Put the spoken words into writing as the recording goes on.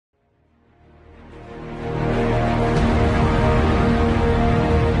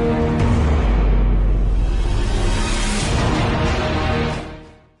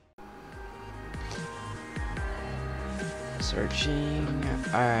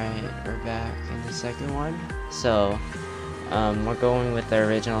Alright, we're back in the second one. So, we're going with the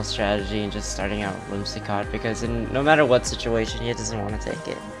original strategy and just starting out with Whimsicott because no matter what situation, he doesn't want to take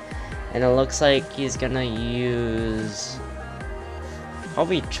it. And it looks like he's gonna use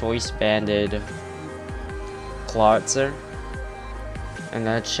probably Choice Banded Klotzer. And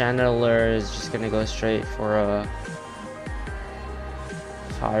that Chandelier is just gonna go straight for a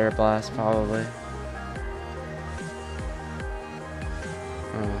Fire Blast, probably.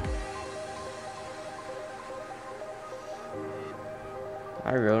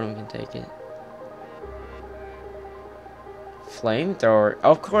 I Rotom can take it. Flamethrower.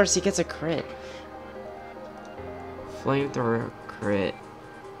 Of course, he gets a crit. Flamethrower crit.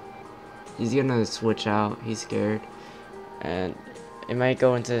 He's gonna switch out. He's scared. And it might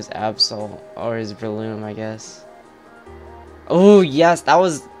go into his Absol or his Breloom, I guess. Oh, yes, that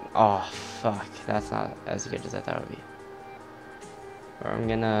was... Oh, fuck. That's not as good as I thought it would be. Or I'm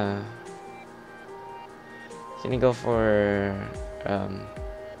gonna go for...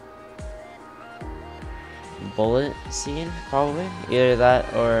 Bullet Scene, probably. Either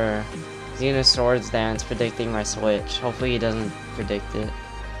that or he's gonna Swords Dance, predicting my switch. Hopefully he doesn't predict it.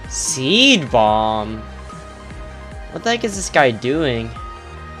 Seed Bomb? What the heck is this guy doing?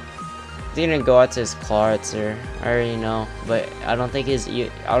 He's gonna go out to his Klotzer. I already know, but I don't think his I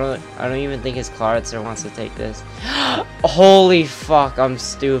don't even think his Klotzer wants to take this. Holy fuck, I'm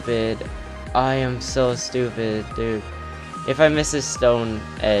stupid. I am so stupid, dude. If I miss his Stone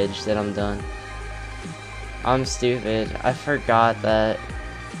Edge, then I'm done. I'm stupid. I forgot that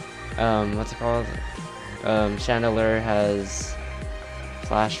what's it called? Chandelier has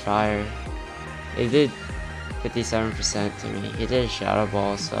Flash Fire. It did 57% to me. He did Shadow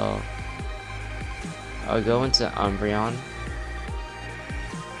Ball, so I'll go into Umbreon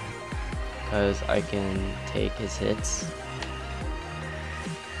because I can take his hits.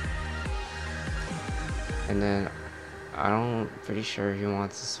 And then I'm pretty sure he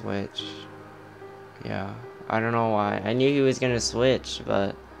wants to switch. Yeah, I don't know why. I knew he was gonna switch,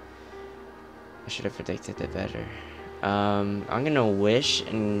 but I should have predicted it better. I'm gonna Wish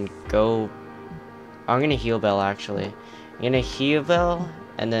and go. I'm gonna Heal Bell actually. I'm gonna Heal Bell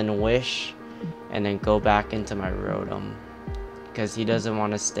and then Wish and then go back into my Rotom because he doesn't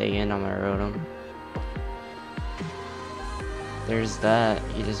want to stay in on my Rotom. There's that.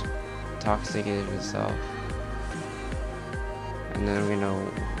 He just toxicated himself. And then I'm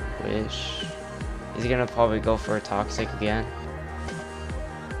gonna Wish. He's gonna probably go for a Toxic again.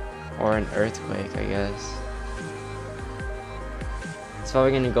 Or an Earthquake, I guess. He's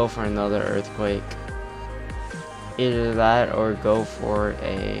probably gonna go for another Earthquake. Either that or go for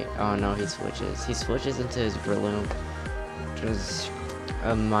a... Oh no, he switches. He switches into his Breloom. Which is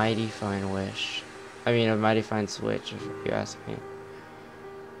a mighty fine wish. I mean, a mighty fine switch, if you ask me.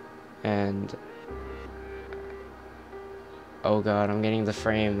 And... Oh god, I'm getting the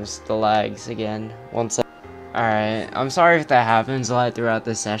frames, the lags again. One sec. Alright, I'm sorry if that happens a lot throughout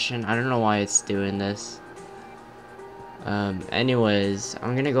the session. I don't know why it's doing this. Anyways,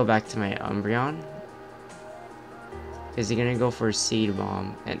 I'm gonna go back to my Umbreon. Because he's gonna go for a Seed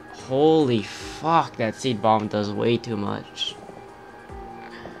Bomb. And holy fuck, that Seed Bomb does way too much.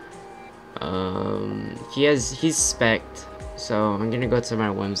 He's Spect. So I'm gonna go to my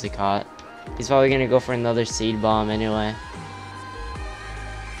Whimsicott. He's probably gonna go for another Seed Bomb anyway.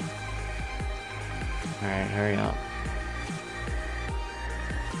 Alright, hurry up.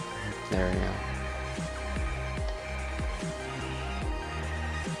 There we go.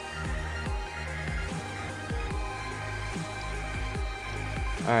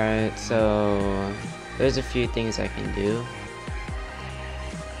 Alright, so there's a few things I can do.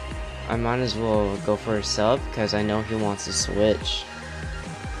 I might as well go for a sub because I know he wants to switch.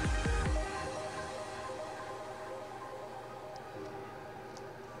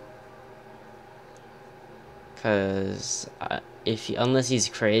 Because unless he's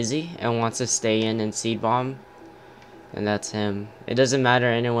crazy and wants to stay in Seed Bomb, then that's him. It doesn't matter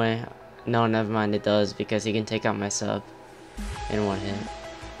anyway. No, never mind, it does because he can take out my sub in one hit.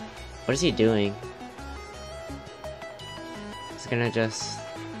 What is he doing? He's gonna just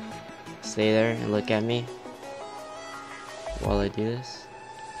stay there and look at me while I do this.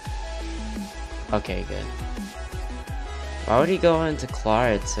 Okay, good. Why would he go into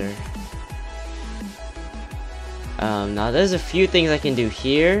Klotzer? Now there's a few things I can do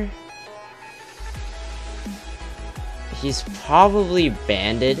here. He's probably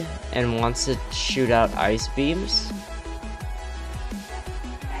banded and wants to shoot out Ice Beams.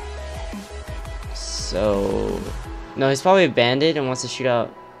 So... No, he's probably banded and wants to shoot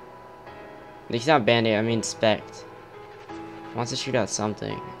out... He's not banded, I mean Spect. Wants to shoot out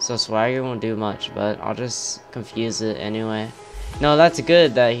something. So swagger won't do much, but I'll just confuse it anyway. No, that's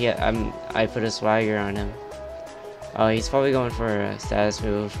good that I put a swagger on him. Oh, he's probably going for a status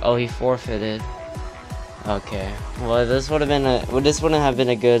move. Oh, he forfeited. Okay. Well, this would have been this wouldn't have been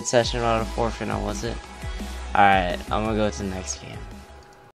a good session without a forfeit, now was it? Alright, I'm gonna go to the next game.